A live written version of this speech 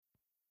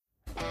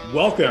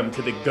Welcome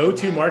to the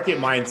Go-To-Market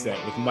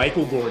Mindset with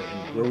Michael Gordon,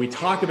 where we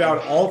talk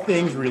about all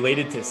things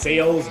related to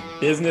sales,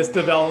 business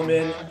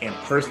development, and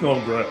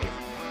personal growth.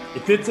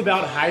 If it's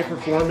about high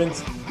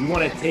performance, we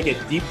want to take a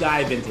deep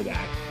dive into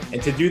that.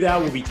 And to do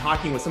that, we'll be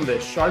talking with some of the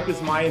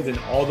sharpest minds in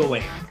all the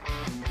land.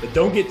 But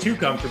don't get too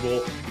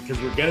comfortable because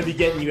we're going to be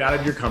getting you out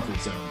of your comfort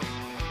zone.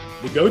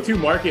 The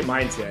Go-To-Market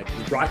Mindset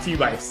is brought to you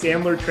by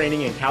Sandler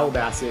Training in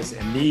Calabasas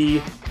and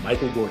me,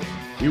 Michael Gordon.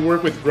 We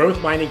work with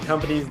growth-minded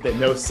companies that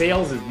know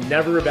sales is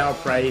never about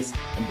price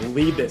and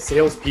believe that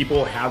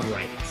salespeople have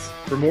rights.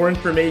 For more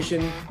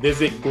information,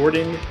 visit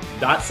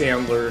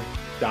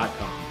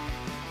gordon.sandler.com.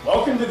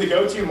 Welcome to the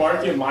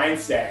Go-To-Market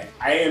Mindset.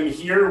 I am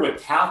here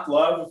with Taft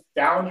Love,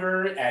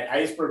 founder at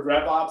Iceberg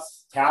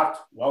RevOps.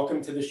 Taft,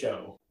 welcome to the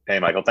show. Hey,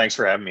 Michael, thanks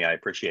for having me. I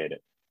appreciate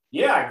it.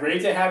 Yeah,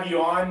 great to have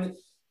you on.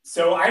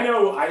 So I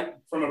know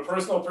from a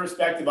personal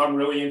perspective, I'm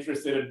really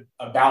interested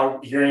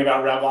about hearing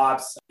about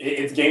RevOps.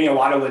 It's gaining a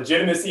lot of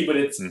legitimacy, but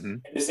it's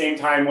at the same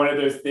time one of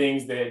those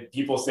things that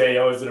people say,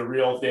 oh, is it a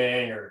real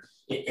thing? Or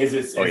is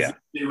it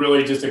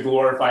really just a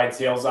glorified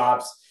sales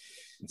ops?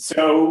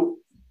 So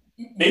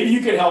maybe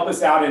you could help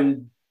us out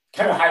and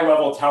kind of high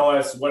level tell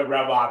us what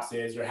RevOps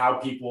is or how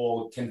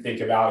people can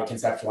think about and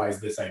conceptualize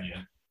this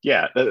idea.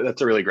 Yeah,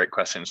 that's a really great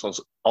question. So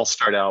I'll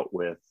start out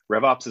with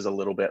RevOps is a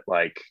little bit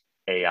like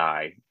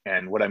AI.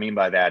 And what I mean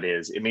by that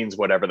is it means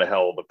whatever the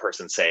hell the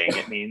person's saying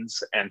it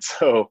means. And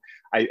so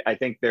I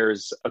think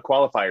there's a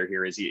qualifier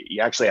here is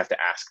you actually have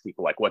to ask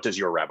people like, what does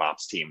your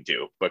RevOps team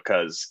do?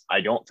 Because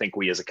I don't think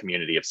we as a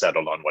community have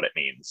settled on what it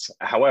means.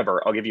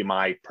 However, I'll give you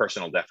my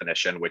personal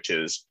definition, which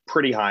is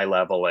pretty high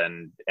level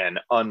and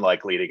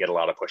unlikely to get a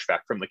lot of pushback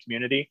from the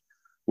community,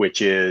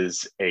 which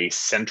is a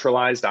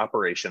centralized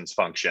operations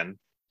function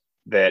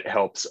that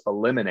helps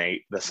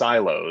eliminate the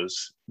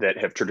silos that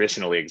have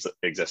traditionally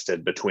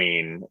existed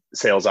between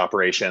sales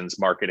operations,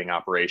 marketing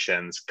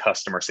operations,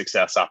 customer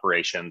success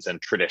operations,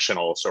 and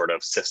traditional sort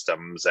of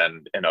systems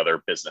and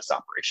other business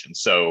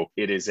operations. So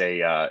it is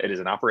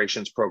an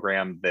operations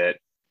program that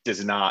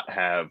does not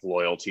have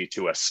loyalty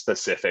to a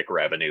specific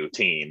revenue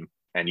team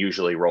and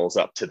usually rolls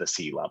up to the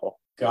C level.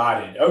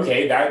 Got it.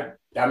 Okay, that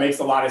makes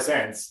a lot of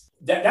sense.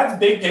 That's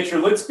big picture.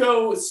 Let's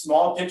go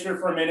small picture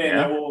for a minute, and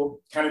then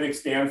we'll kind of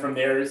expand from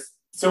there.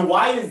 So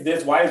why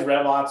is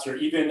RevOps or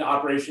even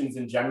operations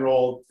in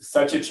general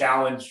such a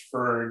challenge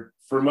for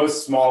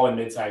most small and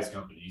mid-sized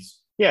companies?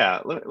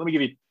 Yeah, let me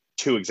give you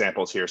two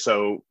examples here.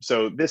 So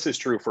this is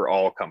true for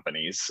all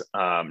companies,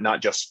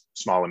 not just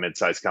small and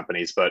mid-sized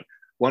companies, but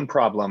one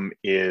problem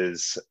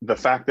is the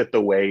fact that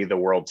the way the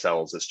world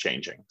sells is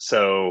changing.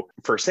 So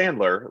for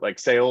Sandler, like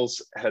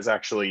sales has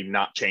actually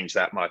not changed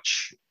that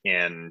much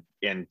in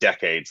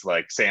decades.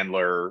 Like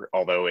Sandler,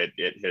 although it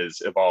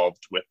has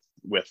evolved with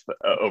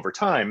over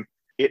time,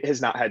 it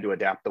has not had to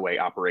adapt the way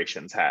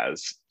operations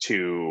has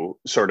to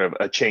sort of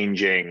a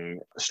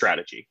changing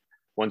strategy.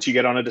 Once you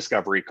get on a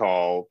discovery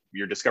call,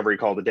 your discovery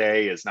call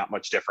today is not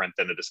much different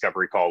than a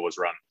discovery call was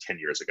run 10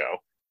 years ago.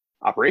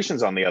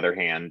 Operations, on the other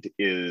hand,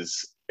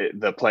 is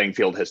the playing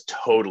field has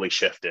totally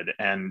shifted.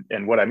 And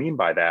what I mean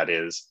by that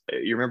is,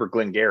 you remember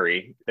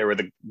Glengarry, there were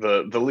the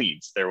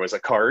leads. There was a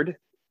card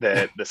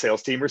that the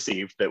sales team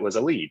received that was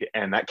a lead,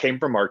 and that came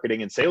from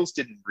marketing, and sales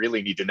didn't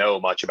really need to know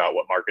much about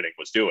what marketing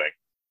was doing.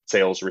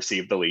 Sales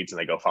received the leads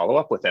and they go follow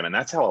up with them. And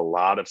that's how a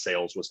lot of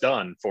sales was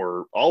done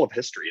for all of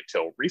history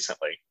until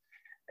recently.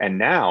 And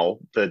now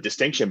the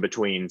distinction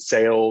between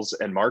sales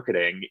and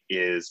marketing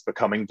is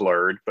becoming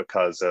blurred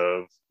because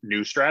of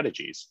new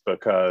strategies,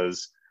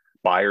 because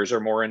buyers are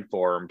more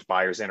informed.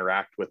 Buyers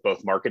interact with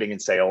both marketing and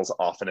sales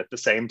often at the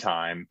same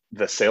time.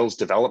 The sales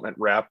development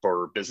rep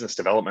or business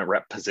development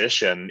rep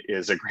position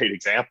is a great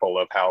example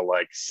of how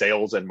like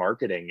sales and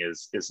marketing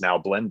is now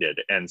blended.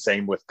 And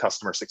same with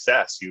customer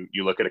success.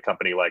 You look at a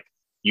company like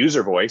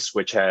User Voice,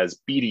 which has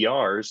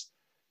BDRs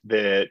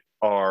that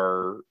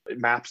are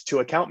mapped to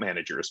account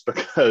managers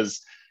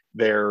because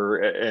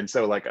and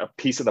so like a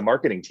piece of the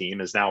marketing team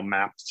is now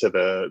mapped to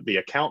the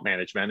account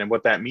management. And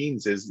what that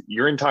means is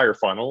your entire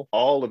funnel,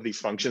 all of these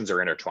functions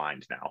are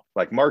intertwined now.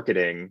 Like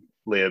marketing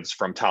lives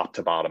from top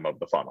to bottom of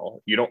the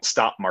funnel. You don't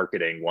stop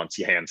marketing once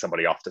you hand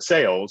somebody off to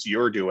sales.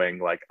 You're doing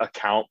like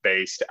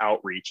account-based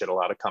outreach at a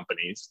lot of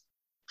companies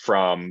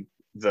from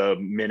the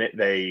minute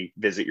they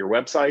visit your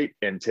website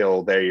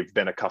until they've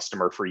been a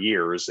customer for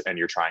years and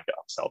you're trying to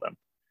upsell them.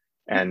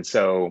 And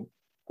so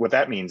what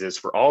that means is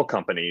for all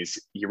companies,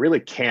 you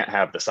really can't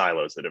have the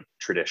silos that have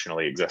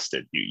traditionally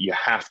existed. You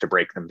have to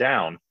break them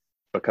down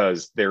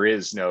because there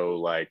is no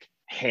like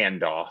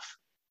handoff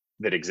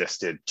that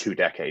existed 2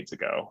 decades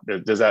ago.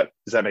 Does that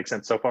make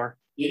sense so far?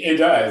 It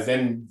does.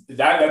 And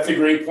that's a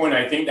great point.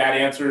 I think that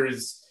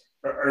answers,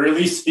 or at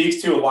least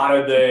speaks to a lot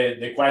of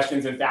the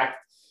questions. In fact,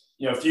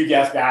 a few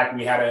guests back,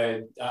 we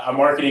had a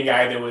marketing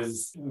guy that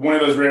was one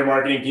of those rare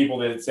marketing people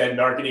that said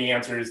marketing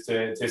answers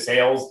to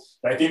sales.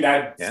 But I think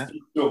that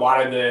speaks to a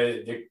lot of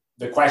the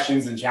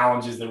questions and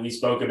challenges that we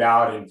spoke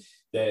about, and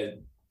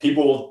that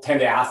people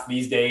tend to ask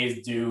these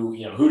days. Who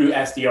do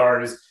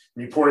SDRs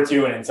report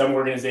to? And in some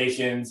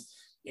organizations,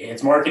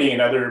 It's marketing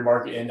and other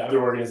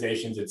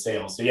organizations, it's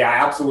sales. So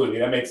yeah, absolutely.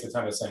 That makes a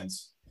ton of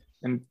sense.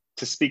 And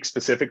to speak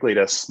specifically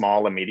to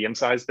small and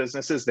medium-sized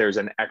businesses, there's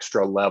an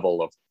extra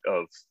level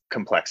of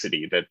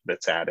complexity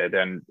that's added.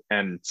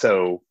 And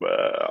so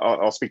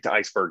I'll speak to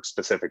Iceberg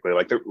specifically.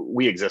 Like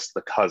we exist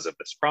because of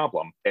this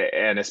problem.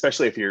 And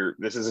especially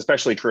this is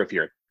especially true if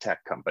you're a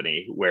tech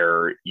company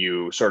where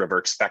you sort of are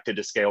expected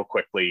to scale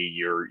quickly.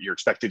 You're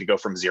expected to go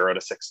from 0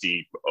 to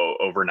 60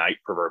 overnight,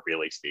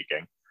 proverbially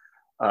speaking.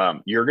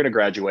 You're going to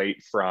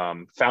graduate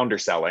from founder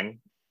selling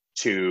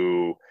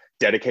to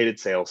dedicated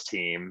sales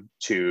team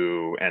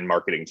and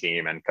marketing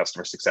team and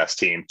customer success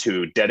team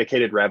to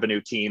dedicated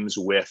revenue teams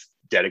with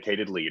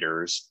dedicated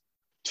leaders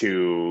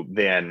to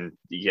then,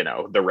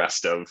 the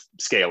rest of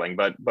scaling.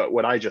 But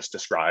what I just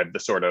described, the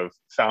sort of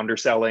founder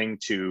selling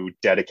to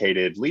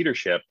dedicated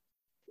leadership,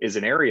 is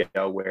an area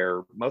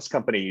where most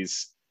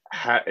companies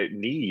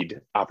need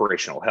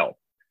operational help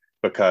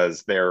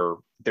because they're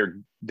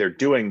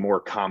doing more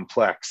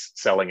complex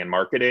selling and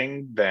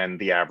marketing than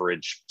the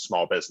average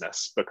small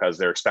business because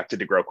they're expected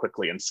to grow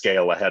quickly and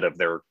scale ahead of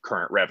their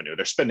current revenue.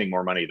 They're spending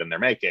more money than they're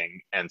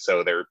making, and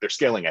so they're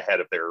scaling ahead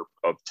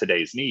of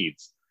today's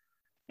needs.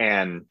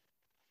 And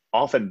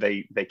often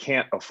they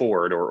can't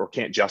afford or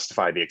can't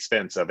justify the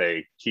expense of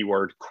a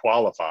keyword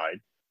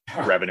qualified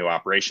revenue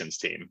operations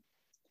team.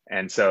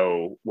 And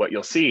so what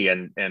you'll see,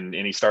 and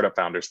any startup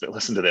founders that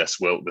listen to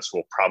this will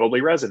probably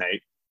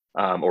resonate.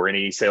 Or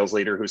any sales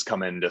leader who's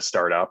come into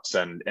startups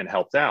and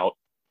helped out,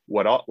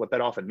 what that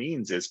often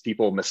means is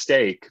people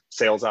mistake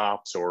sales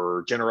ops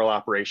or general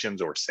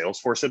operations or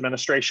Salesforce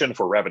administration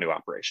for revenue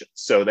operations.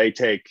 So they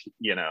take,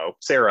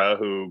 Sarah,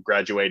 who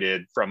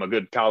graduated from a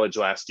good college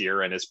last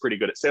year and is pretty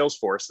good at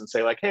Salesforce, and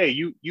say like, hey,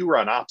 you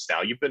run ops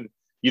now. You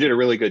did a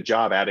really good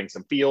job adding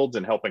some fields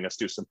and helping us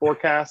do some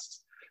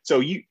forecasts.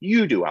 So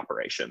you do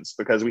operations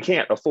because we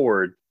can't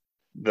afford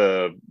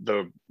the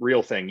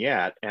real thing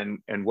yet. And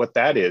what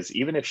that is,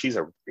 even if she's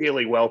a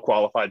really well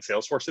qualified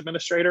Salesforce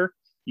administrator,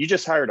 you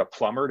just hired a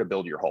plumber to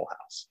build your whole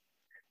house,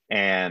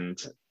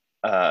 and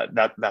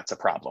that's a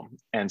problem.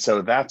 And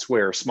so that's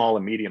where small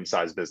and medium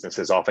sized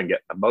businesses often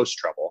get the most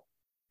trouble.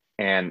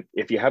 And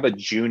if you have a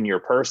junior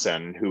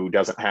person who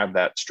doesn't have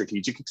that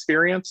strategic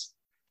experience,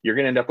 you're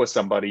going to end up with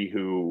somebody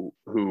who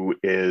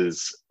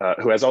has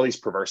all these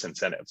perverse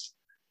incentives.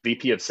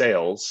 VP of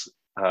sales,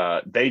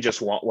 they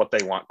just want what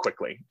they want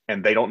quickly,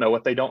 and they don't know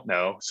what they don't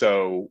know.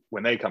 So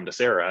when they come to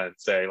Sarah and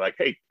say like,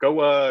 hey,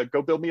 go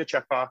build me a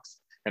checkbox,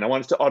 and I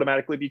want it to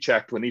automatically be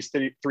checked when these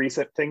three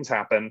things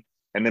happen,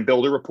 and then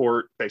build a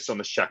report based on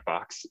this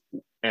checkbox.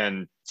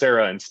 And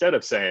Sarah, instead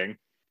of saying,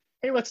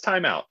 hey, let's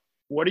time out,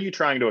 what are you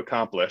trying to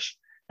accomplish?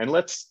 And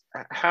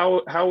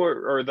how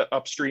are the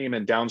upstream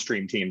and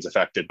downstream teams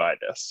affected by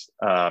this?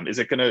 Is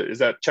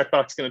that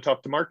checkbox going to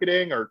talk to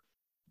marketing, or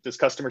does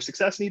customer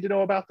success need to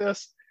know about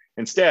this?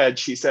 Instead,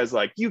 she says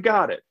like, you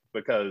got it,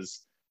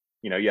 because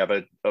you have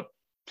a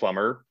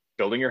plumber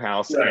building your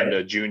house, right, and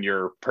a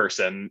junior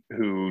person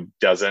who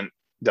doesn't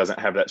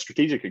have that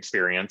strategic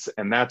experience.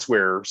 And that's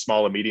where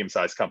small and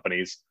medium-sized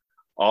companies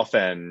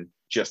often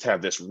just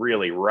have this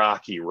really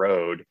rocky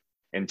road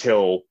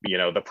until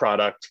the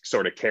product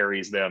sort of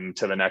carries them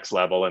to the next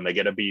level and they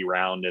get a B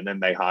round, and then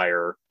they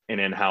hire an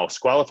in-house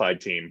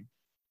qualified team.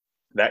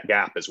 That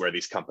gap is where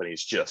these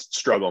companies just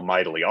struggle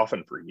mightily,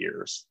 often for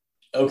years.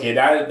 Okay,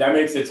 that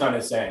makes a ton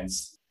of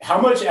sense.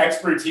 How much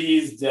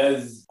expertise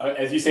does,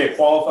 as you say, a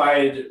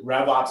qualified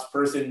RevOps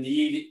person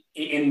need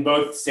in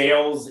both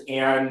sales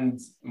and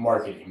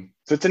marketing?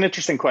 So it's an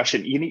interesting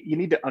question. You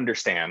need to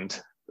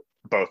understand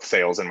both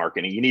sales and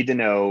marketing. You need to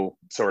know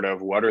sort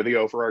of what are the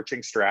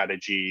overarching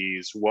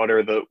strategies, what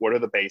are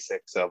the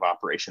basics of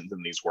operations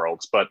in these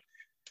worlds. But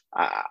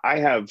I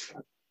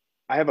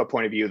have a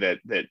point of view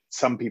that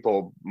some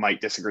people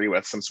might disagree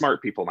with, some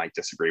smart people might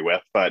disagree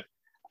with, but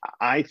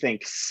I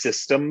think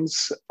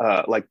systems,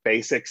 like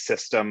basic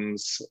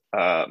systems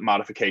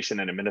modification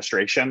and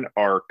administration,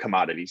 are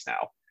commodities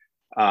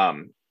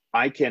now.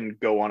 I can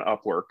go on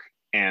Upwork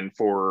and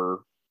for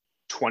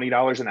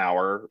 $20 an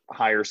hour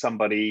hire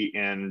somebody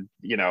in,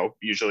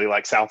 usually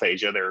like South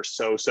Asia. There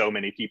are so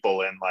many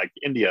people in like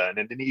India and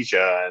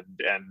Indonesia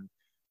and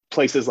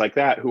places like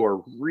that who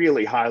are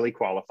really highly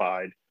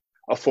qualified,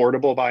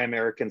 affordable by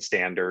American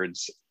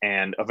standards,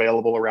 and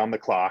available around the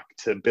clock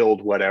to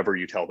build whatever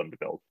you tell them to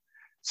build.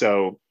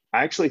 So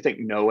I actually think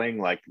knowing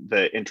like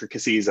the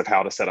intricacies of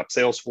how to set up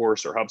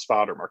Salesforce or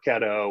HubSpot or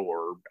Marketo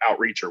or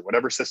Outreach or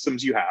whatever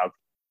systems you have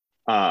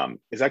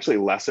is actually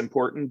less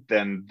important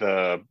than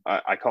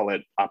I call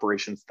it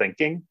operations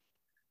thinking,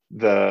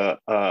 the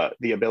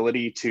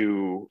ability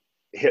to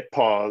hit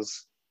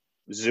pause,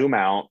 zoom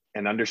out,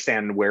 and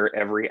understand where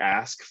every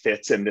ask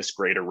fits in this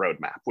greater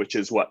roadmap, which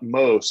is what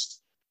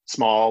most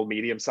small,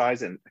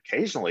 medium-sized, and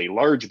occasionally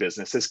large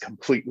businesses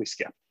completely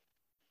skip.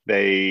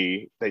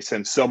 They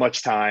spend so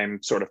much time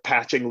sort of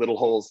patching little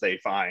holes they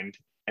find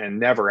and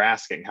never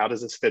asking, how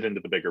does this fit into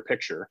the bigger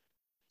picture?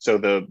 So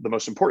the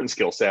most important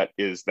skill set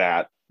is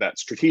that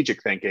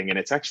strategic thinking. And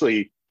it's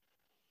actually,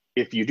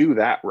 if you do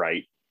that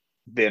right,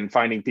 then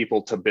finding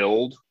people to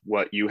build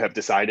what you have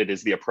decided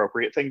is the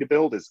appropriate thing to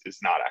build is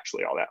not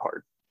actually all that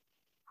hard.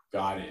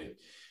 Got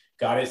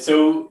it.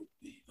 So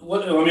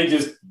let me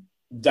just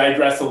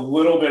digress a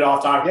little bit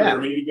off topic,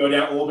 or maybe go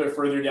down a little bit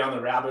further down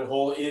the rabbit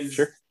hole. Is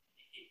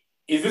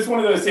this one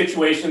of those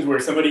situations where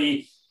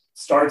somebody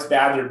starts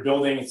bad, they're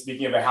building,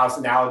 speaking of a house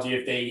analogy,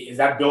 is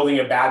that building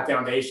a bad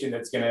foundation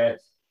that's going to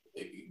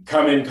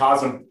come and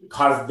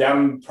cause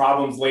them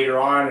problems later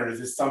on? Or is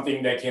this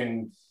something that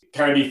can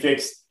kind of be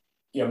fixed,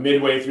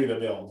 midway through the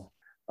build?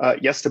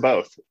 Yes to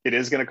both. It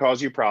is going to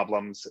cause you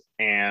problems,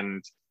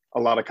 and a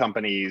lot of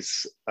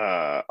companies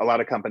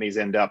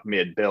end up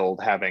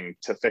mid-build having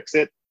to fix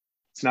it.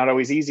 It's not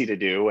always easy to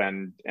do,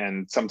 and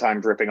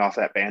sometimes ripping off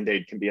that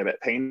Band-Aid can be a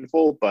bit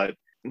painful. But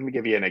let me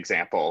give you an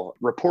example.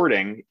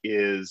 Reporting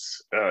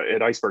is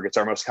at Iceberg, it's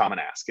our most common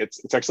ask.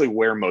 It's actually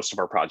where most of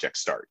our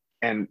projects start.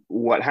 And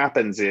what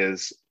happens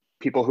is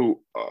people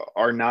who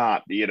are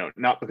not,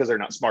 not because they're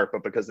not smart,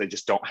 but because they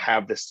just don't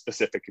have this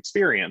specific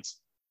experience,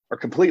 are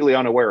completely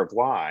unaware of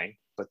why.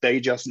 But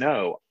they just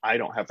know, I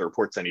don't have the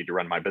reports I need to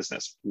run my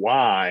business.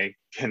 Why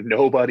can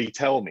nobody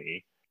tell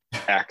me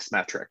X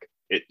metric?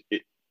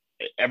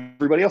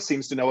 Everybody else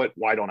seems to know it.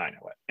 Why don't I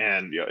know it?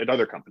 And at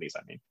other companies,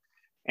 I mean.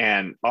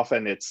 And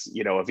often it's,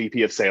 a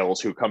VP of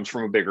sales who comes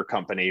from a bigger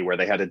company where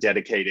they had a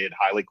dedicated,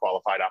 highly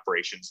qualified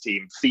operations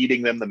team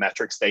feeding them the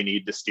metrics they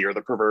need to steer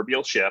the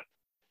proverbial ship.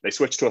 They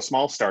switch to a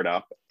small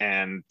startup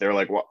and they're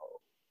like, well,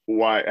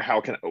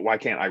 why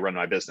can't I run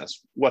my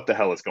business? What the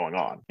hell is going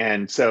on?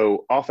 And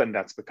so often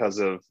that's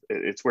because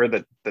it's where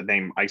the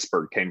name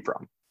Iceberg came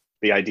from.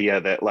 The idea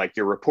that like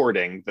you're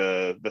reporting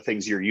the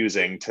things you're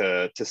using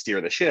to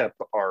steer the ship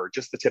are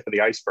just the tip of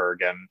the iceberg.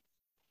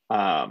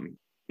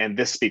 And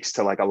this speaks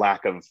to like a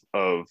lack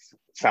of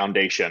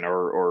foundation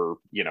or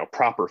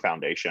proper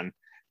foundation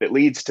that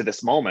leads to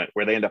this moment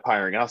where they end up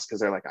hiring us because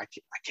they're like, I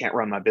can't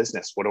run my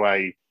business. What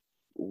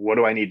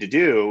do I need to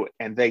do?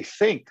 And they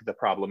think the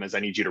problem is I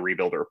need you to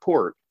rebuild a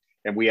report.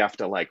 And we have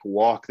to like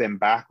walk them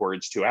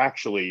backwards to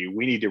actually,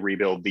 we need to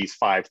rebuild these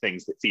 5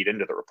 things that feed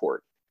into the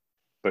report.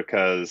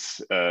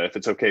 Because if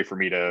it's okay for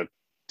me to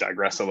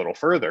digress a little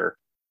further,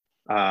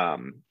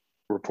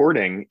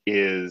 reporting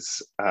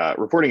is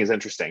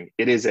interesting.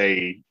 It is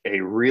a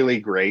really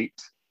great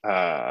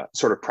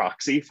sort of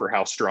proxy for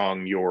how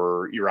strong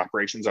your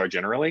operations are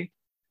generally,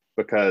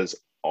 because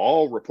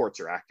all reports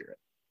are accurate.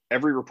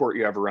 Every report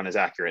you ever run is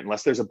accurate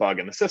unless there's a bug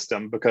in the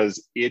system,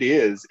 because it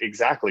is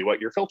exactly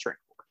what you're filtering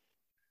for.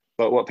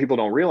 But what people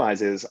don't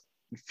realize is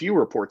few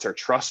reports are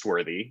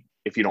trustworthy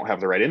if you don't have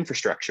the right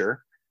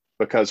infrastructure,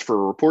 because for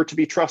a report to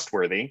be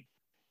trustworthy,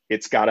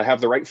 it's got to have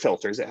the right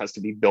filters. It has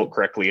to be built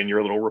correctly in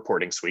your little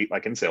reporting suite,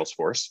 like in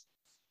Salesforce.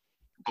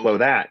 Below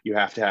that, you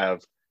have to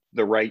have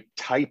the right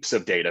types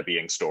of data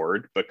being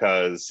stored,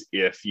 because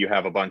if you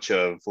have a bunch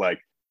of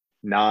like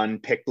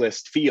non-pick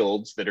list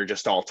fields that are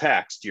just all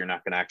text, you're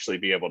not going to actually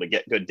be able to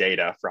get good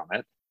data from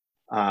it.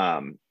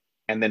 And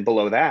then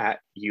below that,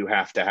 you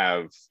have to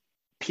have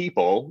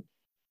people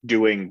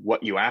doing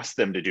what you ask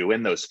them to do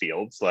in those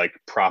fields, like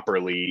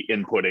properly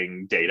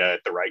inputting data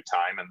at the right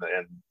time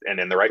and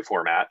in the right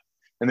format.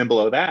 And then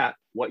below that,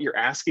 what you're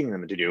asking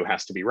them to do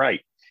has to be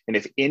right. And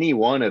if any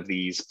one of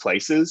these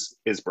places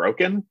is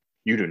broken,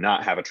 you do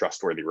not have a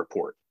trustworthy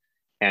report.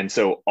 And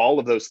so all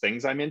of those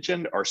things I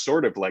mentioned are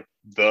sort of like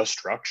the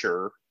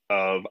structure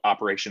of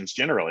operations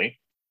generally.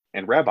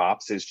 And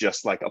RevOps is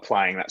just like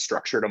applying that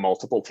structure to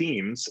multiple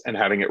teams and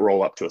having it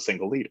roll up to a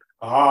single leader.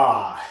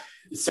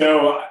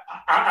 So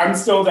I'm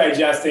still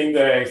digesting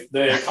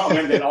the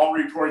comment that all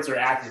reports are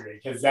accurate,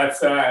 because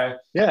that's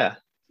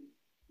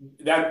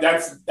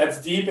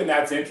that's deep and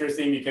that's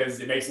interesting,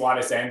 because it makes a lot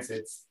of sense.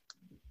 It's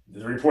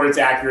the report's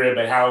accurate,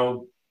 but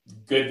how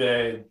good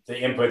the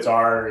inputs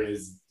are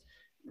is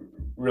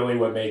really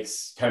what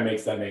makes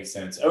that make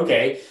sense.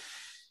 Okay,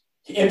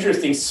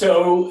 interesting.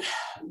 So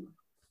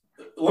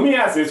let me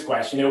ask this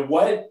question: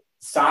 what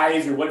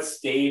size or what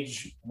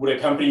stage would a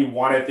company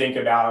want to think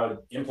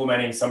about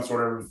implementing some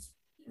sort of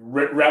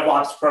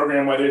RevOps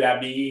program, whether that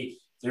be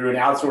through an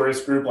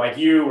outsourced group like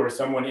you or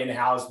someone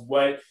in-house?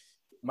 What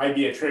might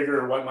be a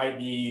trigger, or what might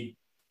be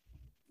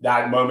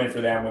that moment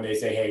for them when they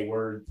say, hey,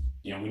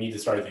 we need to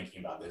start thinking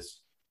about this?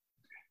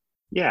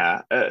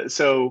 Yeah,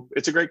 so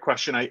it's a great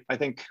question. I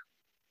think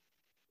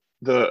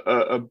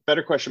a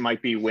better question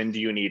might be, when do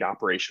you need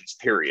operations,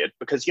 period?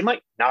 Because you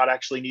might not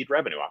actually need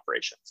revenue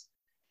operations.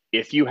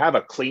 If you have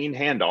a clean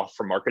handoff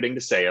from marketing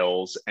to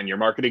sales and your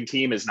marketing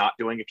team is not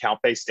doing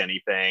account-based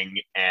anything,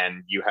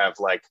 and you have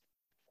like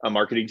a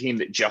marketing team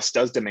that just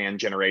does demand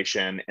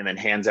generation and then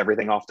hands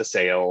everything off to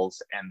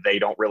sales, and they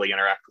don't really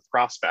interact with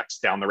prospects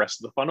down the rest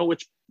of the funnel,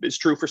 which is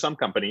true for some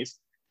companies,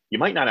 you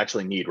might not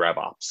actually need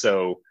RevOps.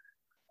 So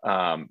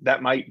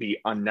that might be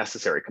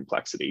unnecessary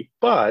complexity.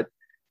 But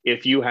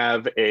if you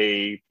have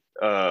a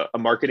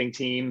marketing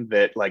team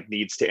that like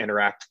needs to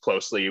interact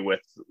closely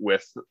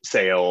with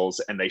sales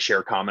and they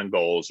share common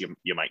goals,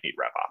 you might need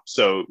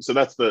RevOps. So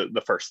that's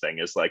the first thing,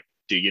 is like,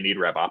 do you need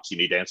RevOps? You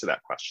need to answer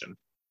that question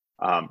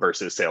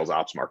versus sales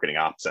ops, marketing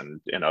ops, and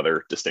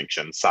other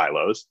distinction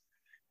silos.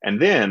 And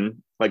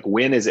then, like,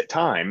 when is it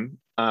time?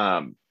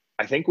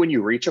 I think when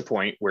you reach a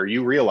point where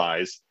you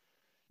realize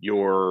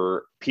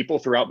your people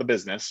throughout the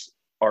business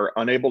are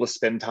unable to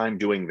spend time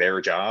doing their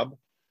job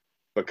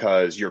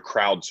because you're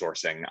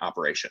crowdsourcing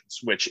operations,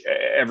 which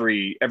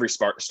every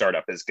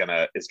startup is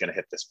gonna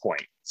hit this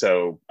point.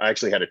 So I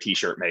actually had a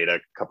T-shirt made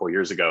a couple of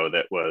years ago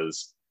that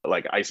was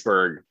like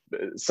iceberg,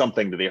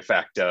 something to the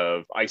effect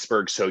of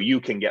iceberg so you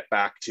can get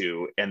back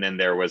to, and then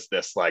there was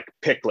this like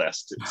pick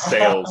list,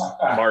 sales,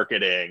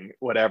 marketing,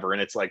 whatever,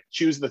 and it's like,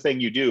 choose the thing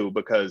you do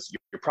because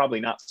you're probably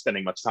not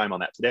spending much time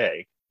on that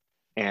today.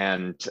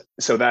 And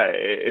so that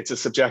it's a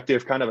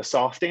subjective kind of a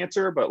soft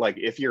answer, but like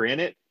if you're in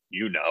it,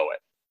 you know it.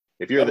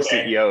 If you're the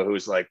CEO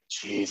who's like,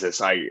 Jesus,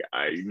 I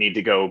need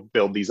to go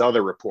build these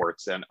other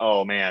reports, and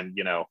oh man,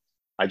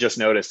 I just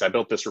noticed I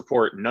built this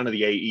report and none of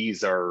the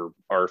AEs are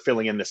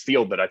filling in this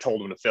field that I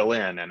told them to fill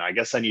in, and I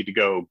guess I need to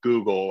go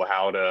Google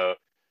how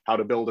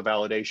to build a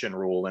validation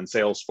rule in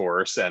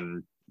Salesforce.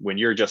 And when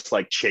you're just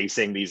like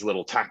chasing these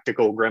little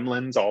tactical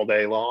gremlins all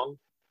day long,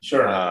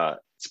 sure,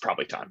 it's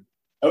probably time.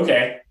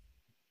 Okay,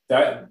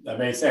 that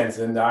makes sense.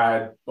 And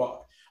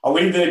well, I'll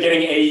leave the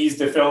getting AEs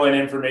to fill in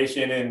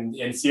information in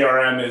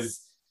CRM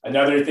is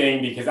another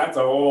thing, because that's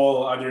a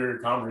whole other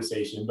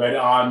conversation. But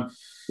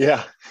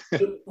yeah,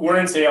 we're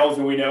in sales,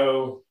 and we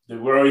know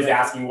that we're always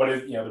asking what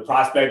is, the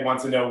prospect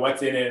wants to know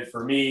what's in it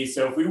for me.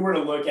 So if we were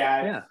to look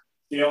at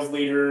sales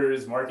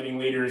leaders, marketing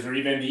leaders, or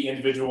even the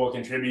individual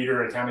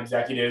contributor, account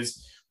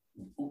executives,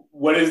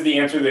 what is the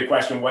answer to the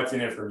question, what's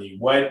in it for me?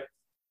 What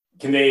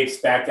can they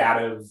expect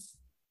out of,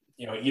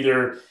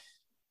 either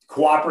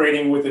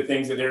cooperating with the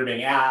things that they're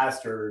being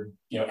asked, or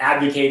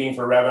advocating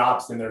for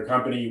RevOps in their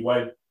company?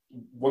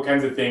 What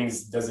kinds of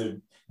things does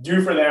it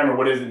do for them, or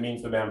what does it mean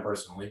for them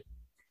personally?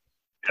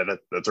 Yeah,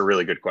 that's a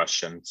really good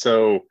question.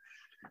 So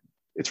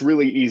it's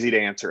really easy to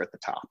answer at the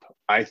top.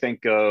 I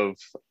think of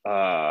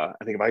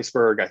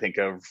iceberg. I think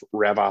of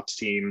RevOps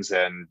teams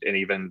and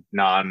even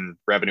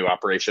non-revenue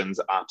operations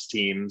ops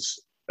teams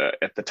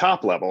at the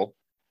top level.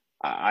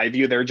 I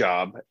view their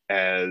job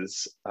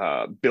as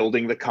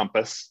building the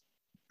compass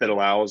that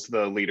allows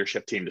the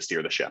leadership team to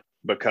steer the ship.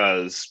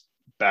 Because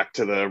back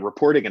to the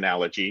reporting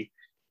analogy,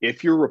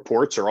 if your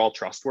reports are all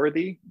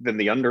trustworthy, then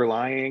the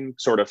underlying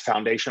sort of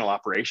foundational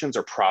operations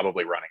are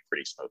probably running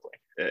pretty smoothly.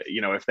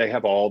 If they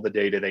have all the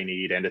data they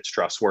need and it's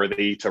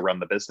trustworthy to run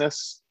the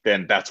business,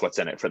 then that's what's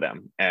in it for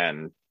them.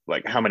 And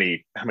like, how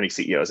many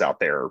CEOs out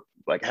there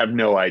like have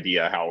no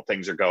idea how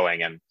things are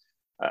going, and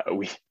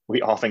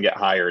we often get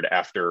hired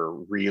after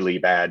really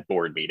bad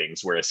board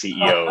meetings where a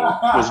CEO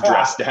was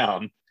dressed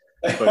down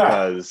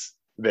because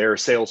their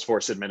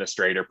Salesforce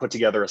administrator put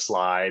together a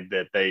slide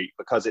that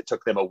because it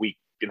took them a week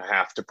and a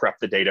half to prep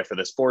the data for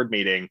this board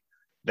meeting,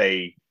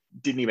 they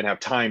didn't even have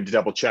time to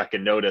double check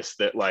and notice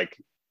that like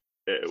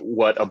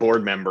what a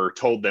board member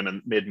told them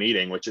in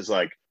mid-meeting, which is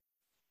like,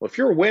 well, if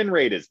your win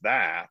rate is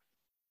that,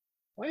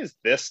 why is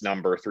this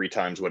number 3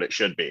 times what it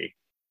should be?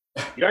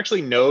 You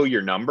actually know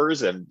your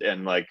numbers,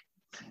 and like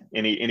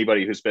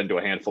anybody who's been to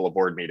a handful of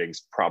board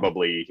meetings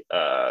probably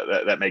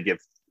that may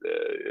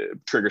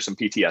trigger some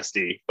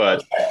PTSD,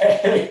 but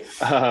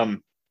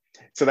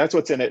so that's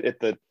what's in it at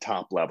the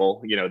top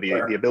level.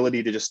 The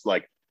ability to just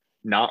like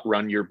not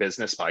run your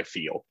business by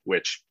feel,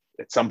 which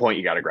at some point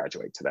you got to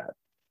graduate to that.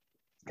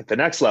 At the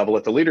next level,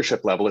 at the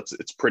leadership level,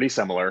 it's pretty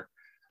similar,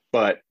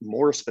 but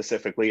more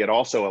specifically, it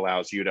also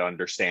allows you to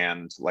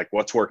understand like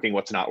what's working,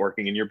 what's not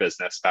working in your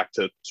business, back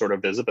to sort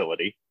of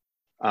visibility.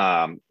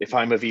 If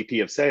I'm a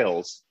VP of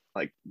sales,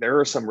 like there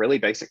are some really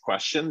basic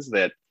questions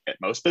that at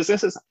most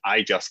businesses,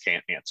 I just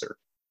can't answer.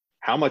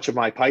 How much of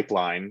my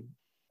pipeline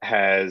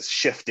has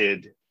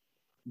shifted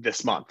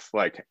this month?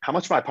 Like how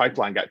much of my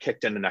pipeline got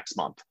kicked into next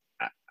month?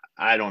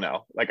 I don't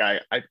know. Like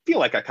I feel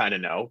like I kind of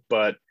know,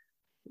 but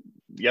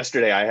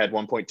yesterday I had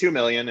 1.2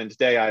 million and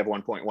today I have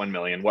 1.1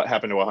 million. What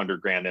happened to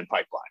 100 grand in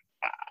pipeline?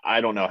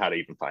 I don't know how to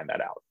even find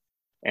that out.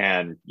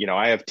 And,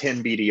 I have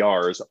 10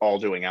 BDRs all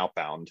doing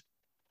outbound.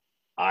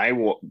 I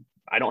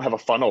don't have a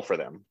funnel for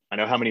them. I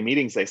know how many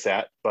meetings they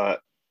sat,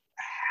 but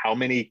how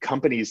many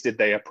companies did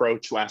they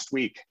approach last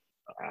week?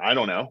 I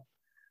don't know.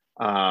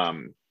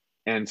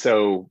 And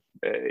so,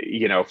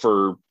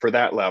 for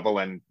that level,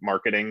 and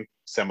marketing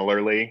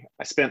similarly,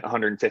 I spent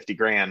 150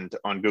 grand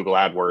on Google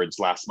AdWords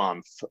last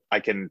month. I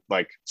can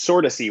like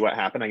sort of see what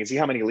happened. I can see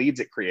how many leads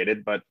it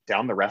created, but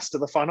down the rest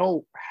of the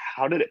funnel,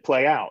 how did it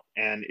play out?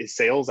 And is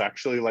sales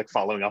actually like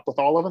following up with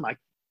all of them?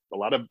 A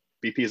lot of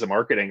VPs of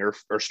marketing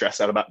are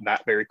stressed out about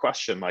that very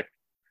question. Like,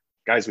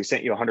 guys, we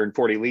sent you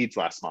 140 leads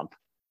last month.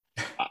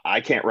 I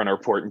can't run a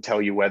report and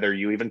tell you whether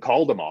you even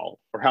called them all,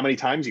 or how many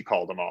times you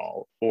called them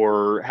all,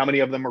 or how many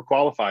of them were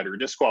qualified or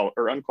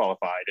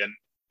unqualified.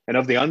 And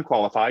of the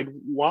unqualified,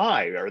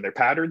 why? Are there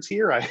patterns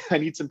here? I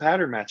need some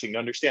pattern matching to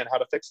understand how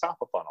to fix top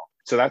of funnel.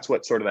 So that's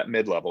what sort of that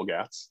mid-level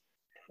gets.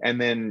 And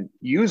then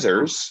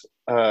users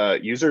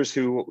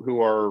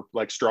who are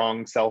like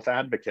strong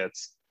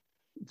self-advocates,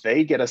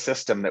 they get a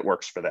system that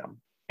works for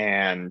them.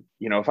 And,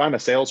 if I'm a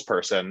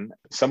salesperson,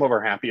 some of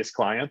our happiest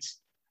clients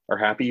are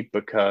happy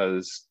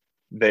because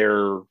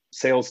their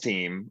sales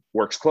team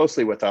works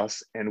closely with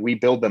us and we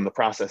build them the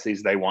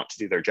processes they want to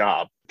do their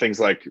job.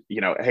 Things like,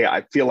 hey,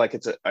 I feel like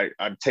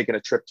I'm taking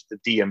a trip to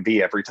the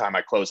DMV every time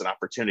I close an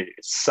opportunity.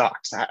 It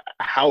sucks.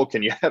 How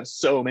can you have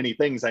so many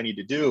things I need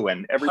to do?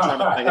 And every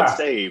time I hit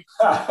save,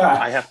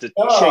 I have to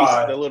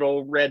chase the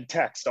little red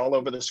text all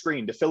over the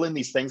screen to fill in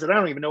these things that I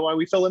don't even know why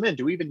we fill them in.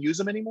 Do we even use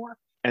them anymore?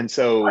 And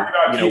so,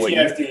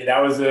 PTSD,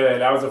 that was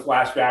a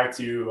flashback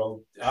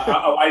to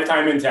a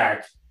lifetime in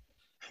tech.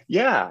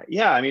 Yeah.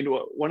 I mean,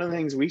 one of the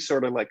things we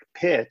sort of like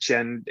pitch,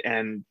 and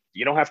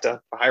you don't have to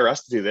hire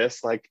us to do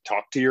this, like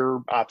talk to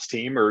your ops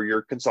team or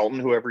your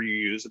consultant, whoever you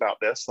use about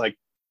this, like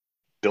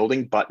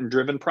building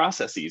button-driven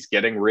processes,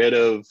 getting rid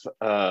of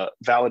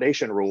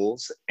validation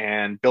rules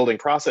and building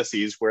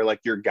processes where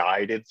like you're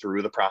guided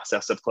through the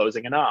process of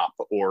closing an op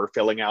or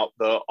filling out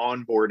the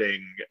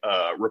onboarding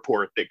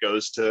report that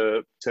goes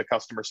to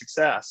customer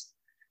success.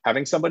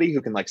 Having somebody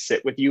who can like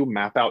sit with you,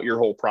 map out your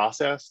whole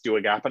process, do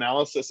a gap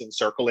analysis and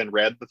circle in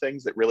red the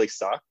things that really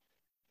suck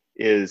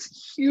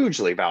is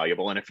hugely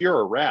valuable. And if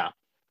you're a rep,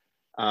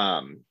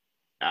 I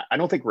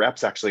don't think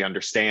reps actually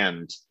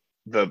understand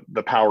the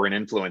power and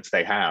influence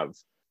they have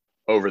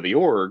over the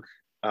org,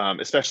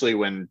 especially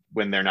when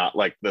they're not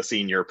like the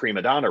senior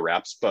prima donna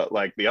reps, but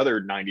like the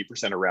other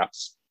 90% of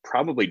reps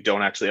probably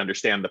don't actually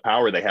understand the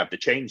power they have to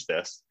change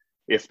this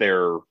if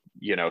they're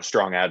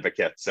strong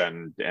advocates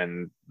and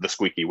the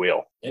squeaky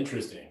wheel.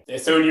 Interesting.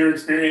 So in your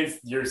experience,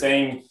 you're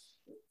saying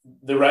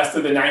the rest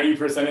of the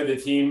 90% of the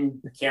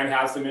team can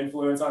have some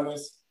influence on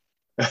this?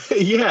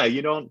 Yeah,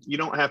 you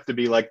don't have to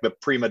be like the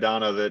prima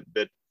donna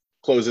that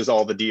closes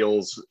all the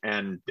deals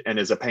and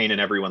is a pain in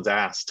everyone's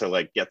ass to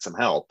like get some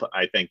help.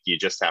 I think you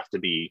just have to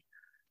be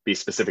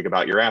specific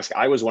about your ask.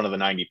 I was one of the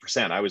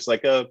 90%. I was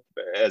like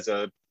as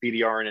a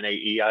BDR and an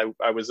AE,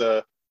 I was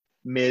a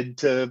mid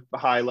to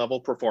high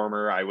level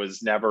performer. I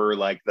was never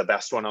like the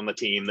best one on the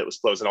team that was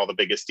closing all the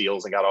biggest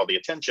deals and got all the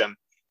attention.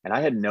 And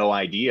I had no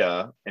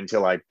idea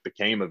until I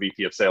became a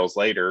VP of sales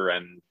later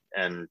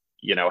and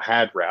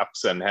had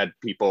reps and had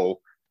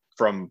people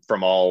from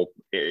all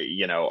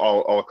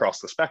all across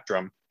the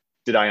spectrum.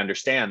 Did I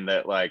understand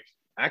that like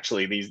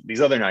actually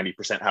these other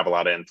 90% have a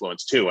lot of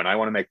influence too, and I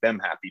want to make them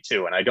happy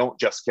too. And I don't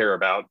just care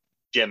about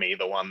Jimmy,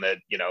 the one that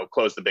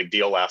closed the big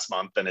deal last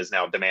month and is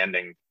now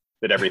demanding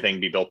that everything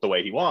be built the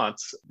way he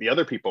wants. The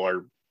other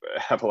people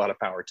have a lot of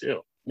power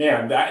too.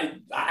 Man,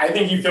 I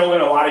think you filled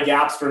in a lot of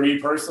gaps for me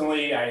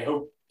personally. I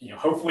hope,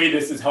 hopefully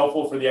this is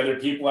helpful for the other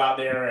people out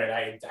there.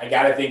 And I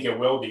got to think it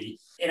will be.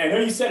 And I know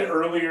you said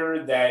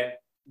earlier that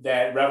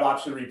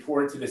RevOps should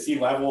report to the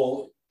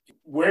C-level.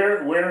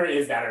 Where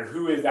is that, or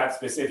who is that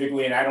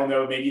specifically? And I don't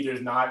know, maybe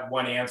there's not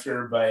one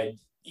answer, but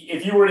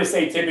if you were to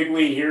say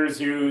typically, here's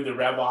who the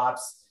RevOps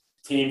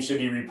team should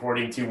be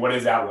reporting to, what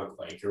does that look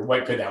like? Or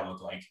what could that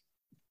look like?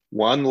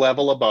 One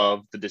level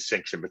above the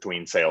distinction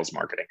between sales,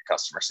 marketing, and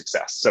customer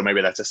success. So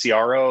maybe that's a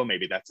CRO,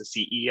 maybe that's a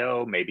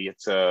CEO, maybe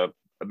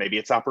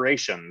it's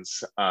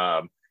operations.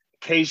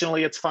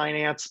 Occasionally it's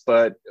finance,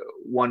 but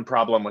one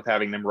problem with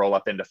having them roll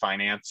up into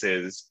finance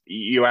is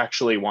you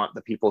actually want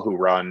the people who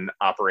run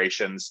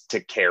operations to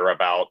care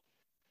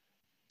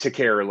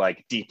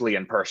like deeply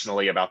and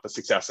personally about the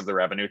success of the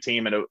revenue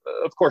team. And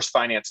of course,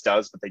 finance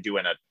does, but they do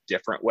in a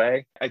different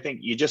way. I think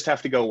you just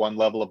have to go one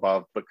level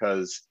above,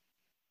 because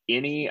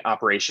any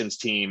operations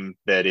team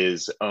that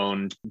is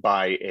owned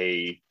by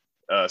a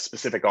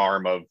specific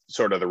arm of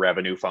sort of the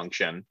revenue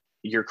function,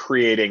 you're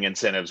creating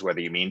incentives,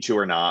 whether you mean to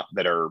or not,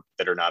 that are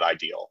not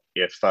ideal.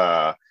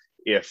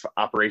 If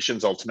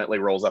operations ultimately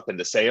rolls up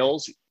into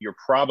sales, you're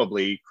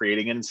probably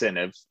creating an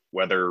incentive,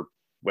 whether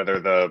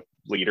the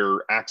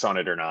leader acts on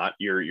it or not.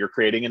 You're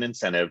creating an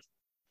incentive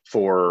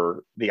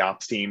for the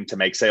ops team to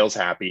make sales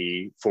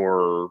happy,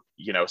 for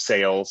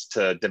sales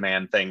to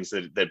demand things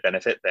that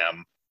benefit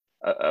them.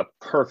 A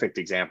perfect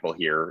example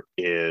here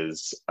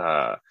is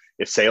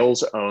if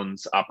sales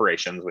owns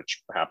operations,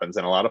 which happens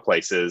in a lot of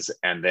places,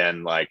 and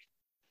then like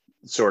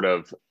sort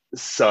of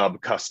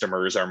sub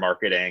customers are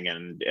marketing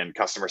and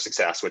customer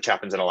success, which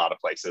happens in a lot of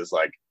places.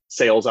 Like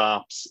sales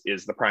ops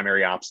is the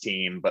primary ops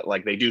team, but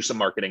like they do some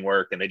marketing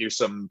work and they do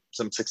some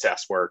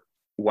success work.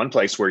 One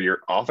place where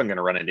you're often going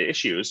to run into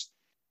issues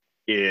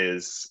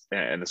is,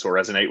 and this will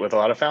resonate with a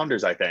lot of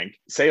founders, I think,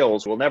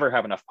 sales will never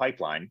have enough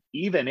pipeline,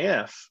 even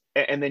if,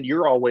 and then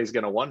you're always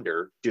going to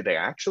wonder, do they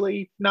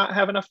actually not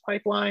have enough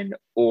pipeline,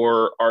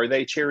 or are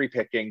they cherry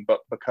picking, but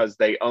because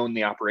they own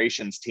the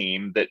operations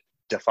team that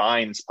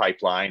defines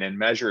pipeline and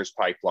measures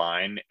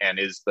pipeline and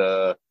is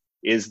the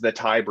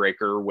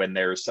tiebreaker when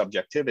there's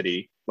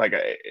subjectivity, like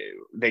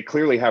they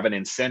clearly have an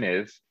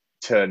incentive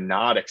to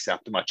not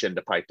accept much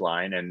into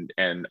pipeline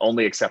and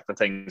only accept the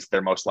things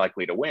they're most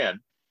likely to win.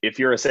 If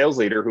you're a sales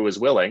leader who is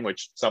willing,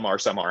 which some are,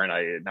 some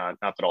aren't, not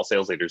that all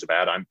sales leaders are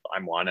bad.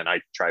 I'm one, and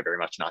I try very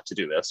much not to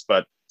do this.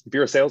 But if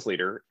you're a sales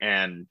leader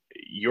and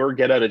your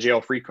get out of jail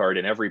free card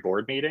in every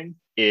board meeting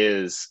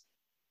is,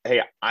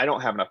 hey, I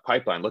don't have enough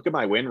pipeline. Look at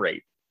my win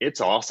rate.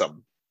 It's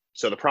awesome.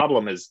 So the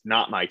problem is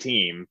not my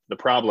team. The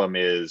problem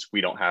is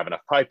we don't have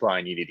enough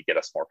pipeline. You need to get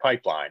us more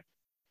pipeline.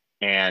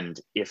 And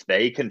if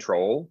they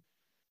control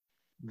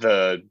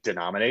the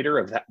denominator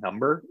of that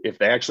number, if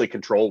they actually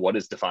control what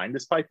is defined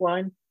as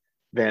pipeline,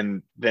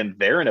 then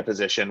they're in a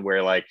position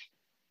where like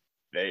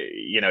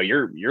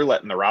you're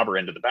letting the robber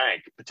into the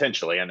bank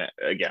potentially. And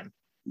again,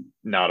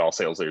 not all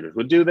sales leaders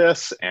would do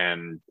this,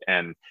 and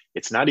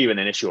it's not even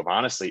an issue of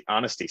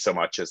honesty so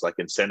much as like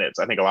incentives.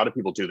 I think a lot of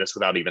people do this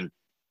without even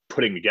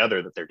putting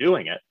together that they're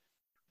doing it,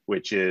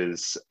 which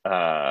is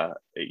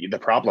the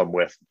problem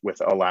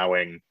with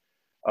allowing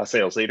a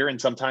sales leader.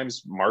 And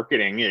sometimes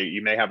marketing,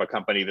 you may have a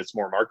company that's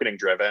more marketing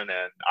driven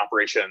and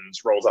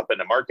operations rolls up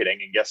into marketing,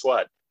 and guess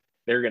what,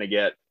 they're going to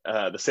get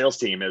the sales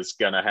team is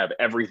going to have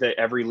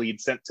every lead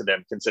sent to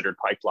them considered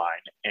pipeline,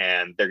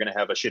 and they're going to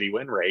have a shitty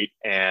win rate,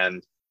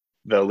 and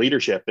the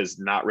leadership is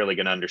not really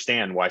going to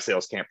understand why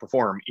sales can't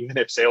perform, even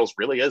if sales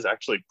really is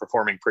actually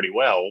performing pretty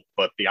well,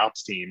 but the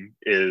ops team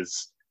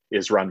is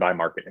run by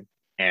marketing,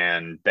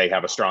 and they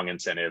have a strong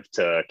incentive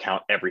to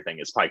count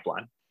everything as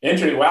pipeline.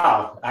 Interesting.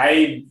 Wow.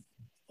 A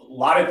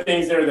lot of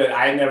things there that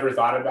I never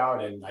thought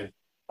about, and I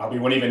probably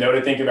wouldn't even know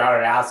to think about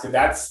or ask.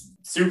 That's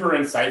super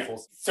insightful.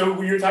 So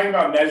when you're talking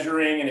about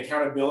measuring and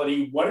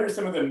accountability, what are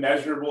some of the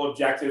measurable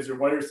objectives, or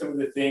what are some of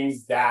the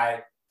things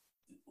that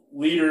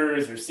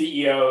leaders or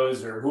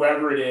CEOs or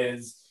whoever it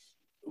is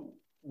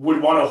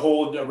would want to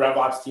hold a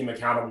RevOps team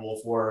accountable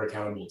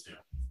to?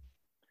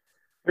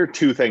 There are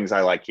two things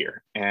I like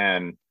here.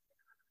 And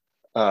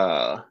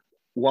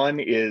one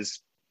is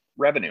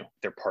revenue.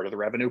 They're part of the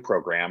revenue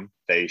program.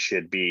 They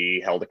should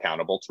be held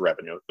accountable to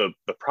revenue.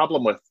 The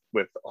problem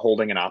with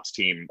holding an ops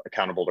team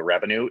accountable to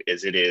revenue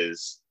is it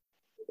is,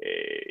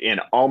 in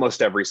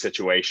almost every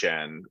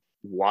situation,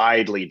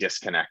 widely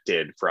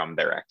disconnected from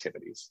their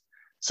activities.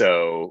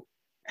 So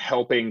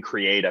helping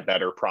create a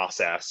better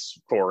process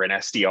for an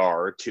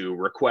SDR to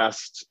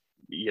request,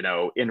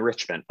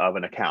 enrichment of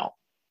an account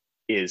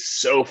is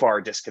so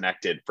far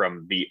disconnected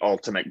from the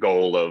ultimate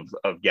goal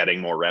of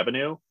getting more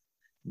revenue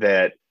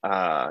that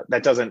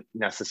that doesn't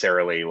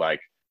necessarily like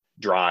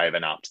drive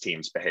an ops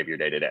team's behavior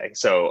day to day.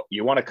 So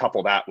you want to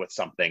couple that with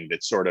something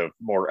that's sort of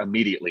more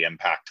immediately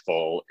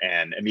impactful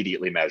and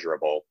immediately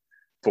measurable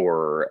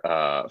for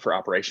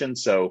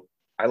operations. So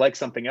I like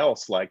something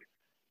else like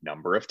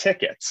number of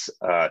tickets,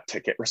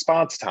 ticket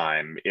response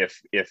time.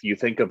 If you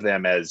think of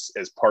them as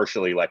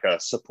partially like a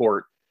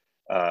support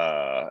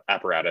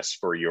apparatus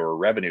for your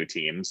revenue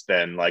teams,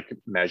 then like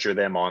measure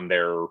them on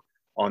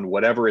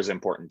whatever is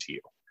important to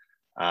you.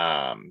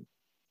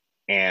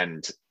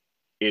 And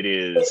it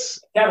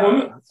is. Let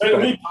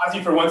me pause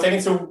you for 1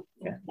 second. So,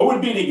 what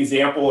would be the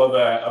example of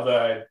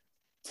a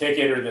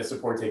ticket or the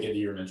support ticket that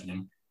you were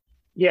mentioning?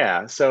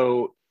 Yeah.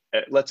 So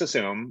let's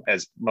assume,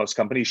 as most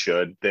companies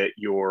should, that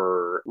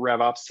your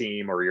RevOps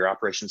team or your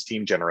operations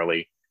team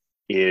generally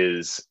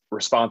is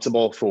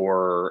responsible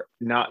for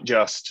not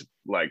just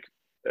like,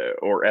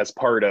 or as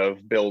part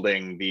of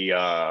building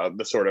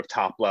the sort of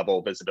top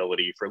level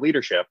visibility for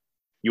leadership.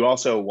 You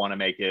also want to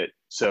make it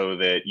so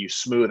that you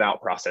smooth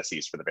out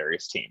processes for the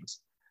various teams.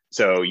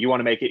 So you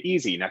want to make it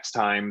easy next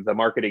time the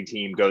marketing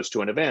team goes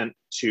to an event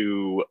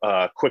to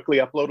quickly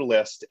upload a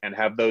list and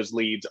have those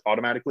leads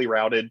automatically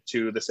routed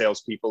to the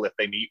salespeople if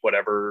they meet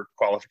whatever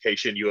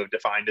qualification you have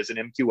defined as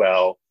an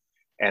MQL,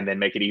 and then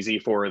make it easy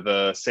for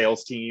the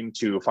sales team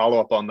to follow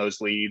up on those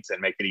leads and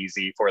make it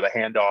easy for the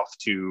handoff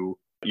to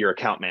your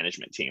account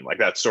management team. Like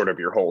that's sort of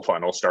your whole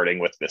funnel, starting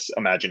with this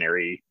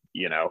imaginary,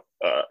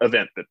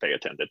 event that they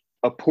attended.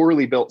 A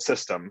poorly built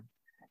system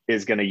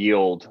is going to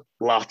yield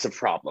lots of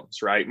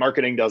problems, right?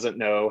 Marketing doesn't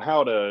know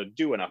how to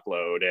do an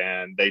upload,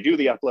 and they do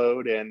the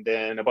upload and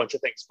then a bunch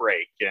of things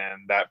break,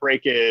 and that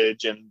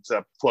breakage ends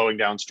up flowing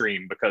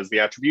downstream because the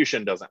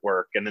attribution doesn't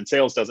work. And then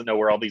sales doesn't know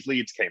where all these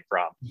leads came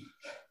from.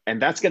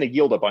 And that's going to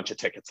yield a bunch of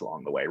tickets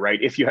along the way, right?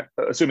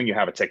 Assuming you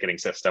have a ticketing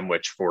system,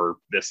 which for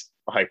this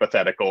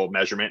hypothetical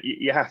measurement,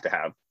 you have to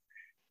have.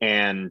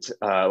 And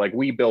like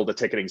we build a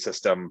ticketing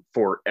system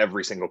for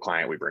every single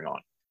client we bring on.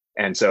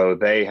 And so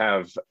they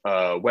have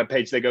a web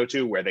page they go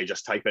to where they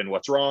just type in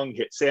what's wrong,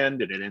 hit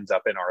send, and it ends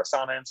up in our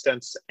Asana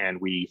instance, and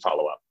we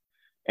follow up.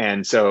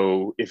 And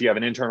so if you have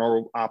an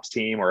internal ops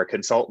team or a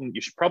consultant,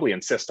 you should probably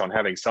insist on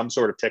having some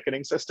sort of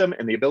ticketing system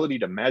and the ability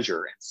to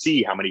measure and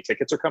see how many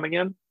tickets are coming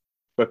in.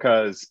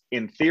 Because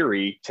in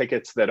theory,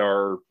 tickets that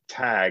are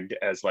tagged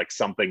as like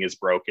something is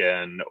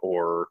broken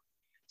or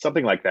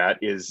something like that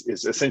is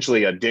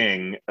essentially a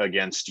ding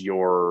against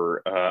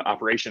your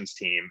operations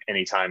team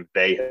anytime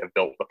they have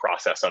built the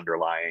process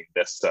underlying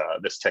this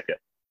ticket.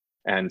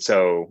 And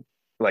so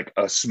like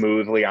a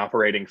smoothly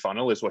operating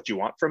funnel is what you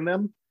want from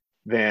them.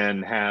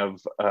 Then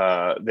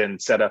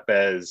set up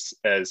as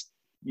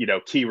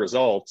key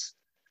results,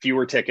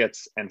 fewer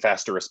tickets and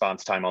faster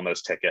response time on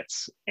those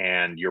tickets.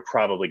 And you're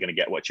probably going to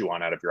get what you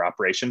want out of your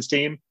operations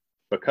team,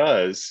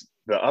 because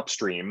the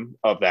upstream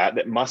of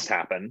that must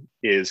happen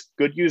is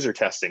good user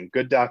testing,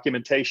 good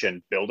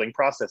documentation, building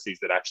processes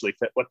that actually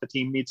fit what the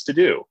team needs to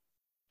do.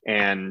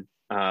 And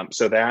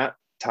so that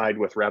tied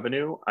with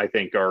revenue, I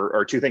think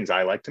are two things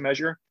I like to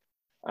measure.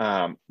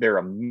 There are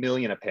a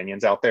million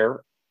opinions out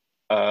there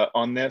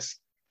on this.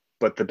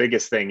 But the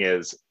biggest thing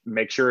is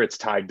make sure it's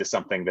tied to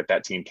something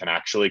that team can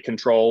actually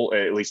control.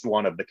 At least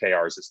one of the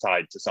KRs is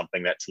tied to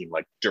something that team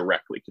like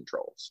directly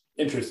controls.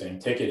 Interesting.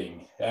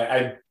 Ticketing.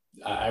 I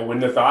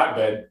wouldn't have thought,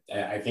 but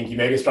I think you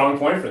make a strong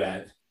point for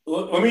that.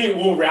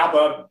 We'll wrap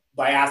up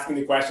by asking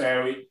the question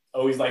I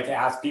always like to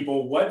ask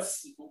people.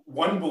 What's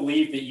one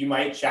belief that you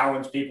might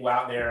challenge people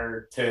out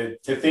there to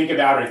think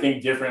about or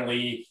think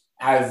differently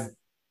as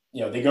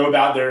they go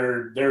about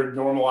their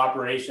normal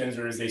operations,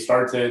 or as they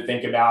start to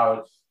think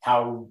about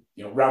how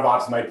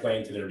RevOps might play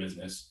into their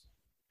business?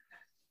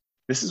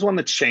 This is one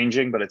that's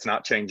changing, but it's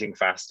not changing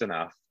fast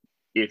enough.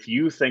 If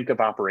you think of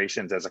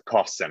operations as a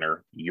cost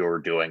center, you're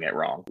doing it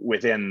wrong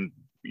within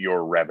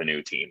your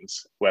revenue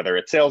teams, whether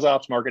it's sales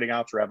ops, marketing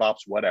ops, rev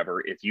ops,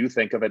 whatever. If you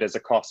think of it as a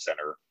cost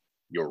center,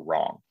 you're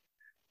wrong.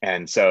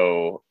 And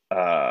so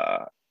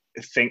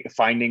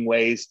finding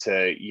ways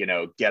to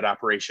get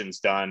operations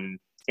done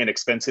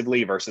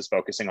inexpensively versus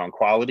focusing on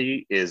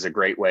quality is a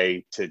great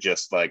way to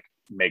just like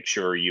make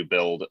sure you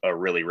build a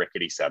really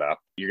rickety setup.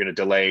 You're going to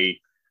delay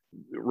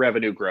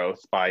revenue growth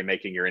by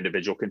making your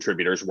individual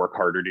contributors work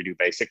harder to do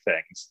basic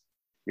things.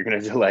 You're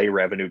going to delay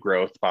revenue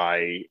growth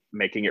by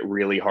making it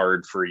really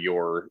hard for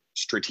your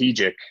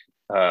strategic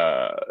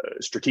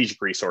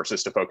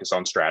resources to focus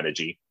on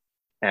strategy.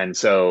 And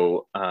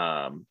so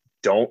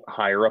don't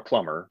hire a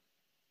plumber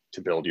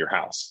to build your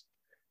house.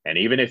 And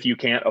even if you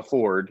can't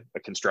afford a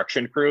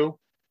construction crew,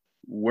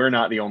 we're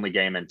not the only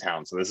game in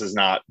town. So this is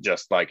not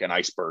just like an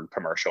iceberg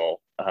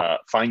commercial.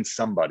 Find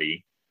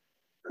somebody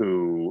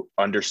who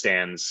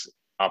understands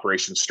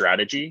operations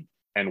strategy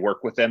and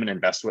work with them and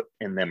invest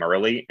in them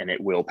early, and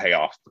it will pay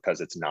off because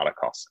it's not a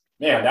cost.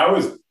 Man, that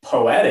was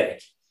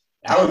poetic.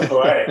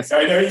 So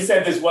I know you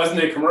said this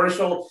wasn't a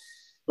commercial,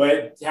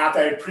 but Taft,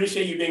 I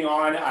appreciate you being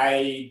on.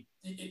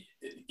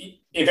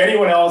 If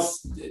anyone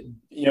else,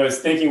 is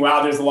thinking,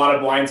 wow, there's a lot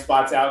of blind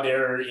spots out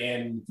there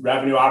in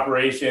revenue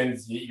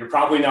operations, you're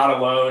probably not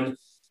alone.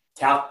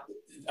 Taft,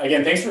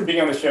 again, thanks for being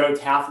on the show.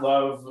 Taft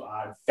Love,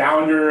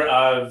 founder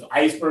of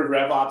Iceberg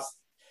RevOps.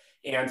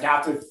 And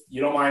Taft, if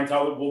you don't mind,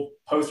 we'll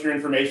post your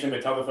information,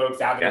 but tell the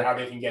folks out there how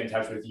they can get in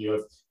touch with you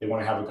if they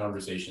want to have a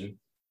conversation.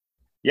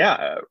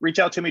 Yeah, reach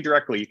out to me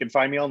directly. You can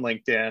find me on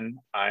LinkedIn.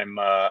 I'm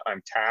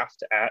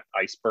Taft at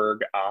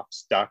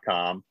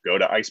icebergops.com. Go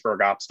to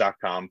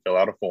icebergops.com, fill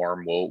out a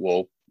form.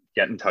 We'll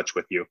get in touch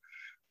with you.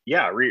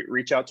 Yeah,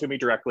 reach out to me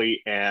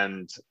directly.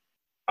 And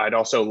I'd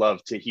also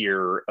love to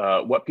hear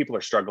what people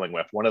are struggling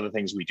with. One of the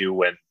things we do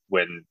when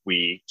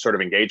we sort of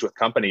engage with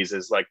companies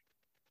is like,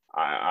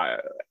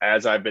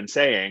 as I've been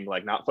saying,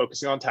 like not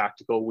focusing on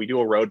tactical, we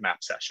do a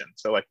roadmap session.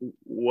 So like,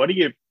 what are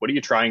you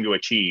trying to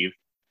achieve?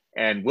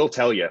 And we'll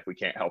tell you if we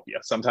can't help you.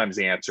 Sometimes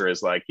the answer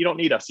is like, you don't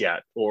need us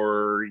yet,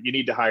 or you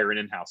need to hire an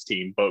in-house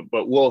team, but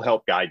we'll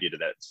help guide you to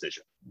that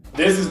decision.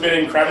 This has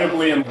been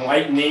incredibly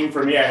enlightening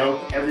for me. I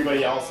hope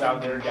everybody else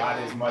out there got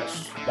as much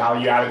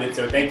value out of it.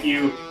 So thank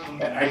you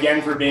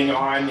again for being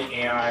on.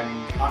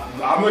 And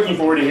I'm looking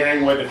forward to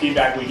hearing what the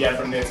feedback we get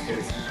from this,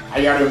 because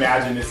I got to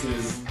imagine this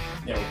is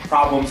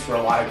problems for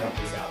a lot of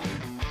companies out there.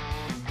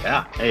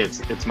 Yeah, hey,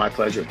 it's my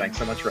pleasure. Thanks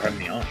so much for having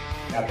me on.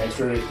 Yeah, thanks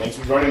for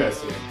joining us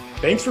today.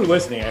 Thanks for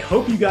listening. I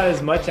hope you got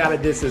as much out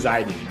of this as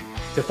I did.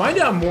 To find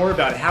out more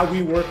about how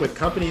we work with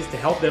companies to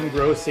help them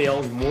grow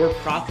sales more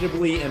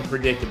profitably and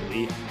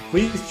predictably,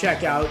 please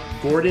check out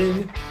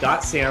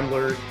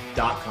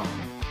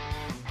gordon.sandler.com.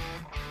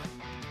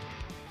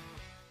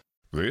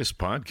 This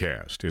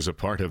podcast is a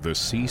part of the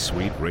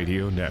C-Suite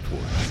Radio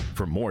Network.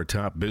 For more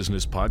top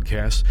business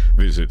podcasts,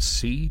 visit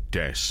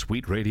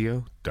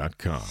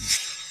c-suiteradio.com.